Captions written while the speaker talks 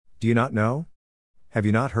Do you not know? Have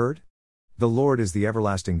you not heard? The Lord is the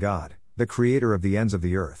everlasting God, the creator of the ends of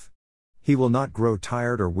the earth. He will not grow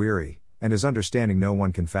tired or weary, and his understanding no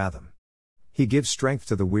one can fathom. He gives strength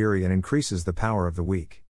to the weary and increases the power of the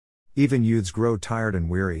weak. Even youths grow tired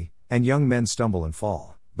and weary, and young men stumble and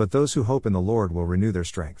fall, but those who hope in the Lord will renew their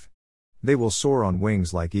strength. They will soar on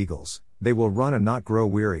wings like eagles, they will run and not grow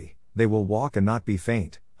weary, they will walk and not be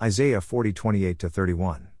faint. Isaiah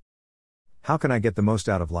 40:28-31. How can I get the most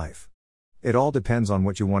out of life? It all depends on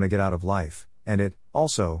what you want to get out of life, and it,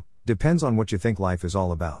 also, depends on what you think life is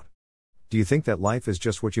all about. Do you think that life is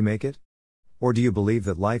just what you make it? Or do you believe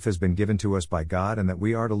that life has been given to us by God and that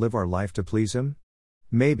we are to live our life to please Him?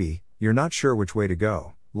 Maybe, you're not sure which way to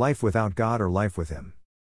go, life without God or life with Him.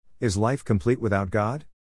 Is life complete without God?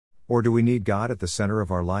 Or do we need God at the center of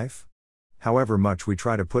our life? However much we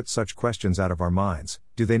try to put such questions out of our minds,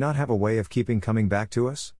 do they not have a way of keeping coming back to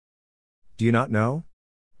us? Do you not know?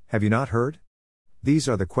 Have you not heard? These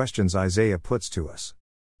are the questions Isaiah puts to us.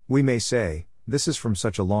 We may say, this is from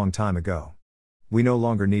such a long time ago. We no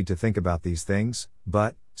longer need to think about these things,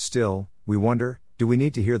 but, still, we wonder, do we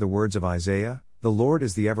need to hear the words of Isaiah, "The Lord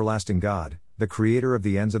is the everlasting God, the creator of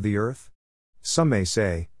the ends of the earth"? Some may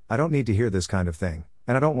say, I don't need to hear this kind of thing,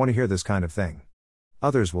 and I don't want to hear this kind of thing.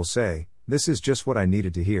 Others will say, this is just what I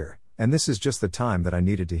needed to hear, and this is just the time that I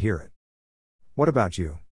needed to hear it. What about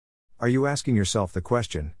you? Are you asking yourself the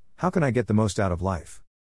question, how can I get the most out of life?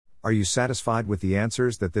 Are you satisfied with the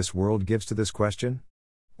answers that this world gives to this question?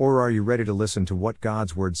 Or are you ready to listen to what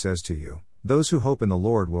God's word says to you? Those who hope in the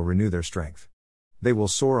Lord will renew their strength. They will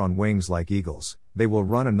soar on wings like eagles, they will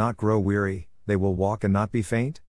run and not grow weary, they will walk and not be faint?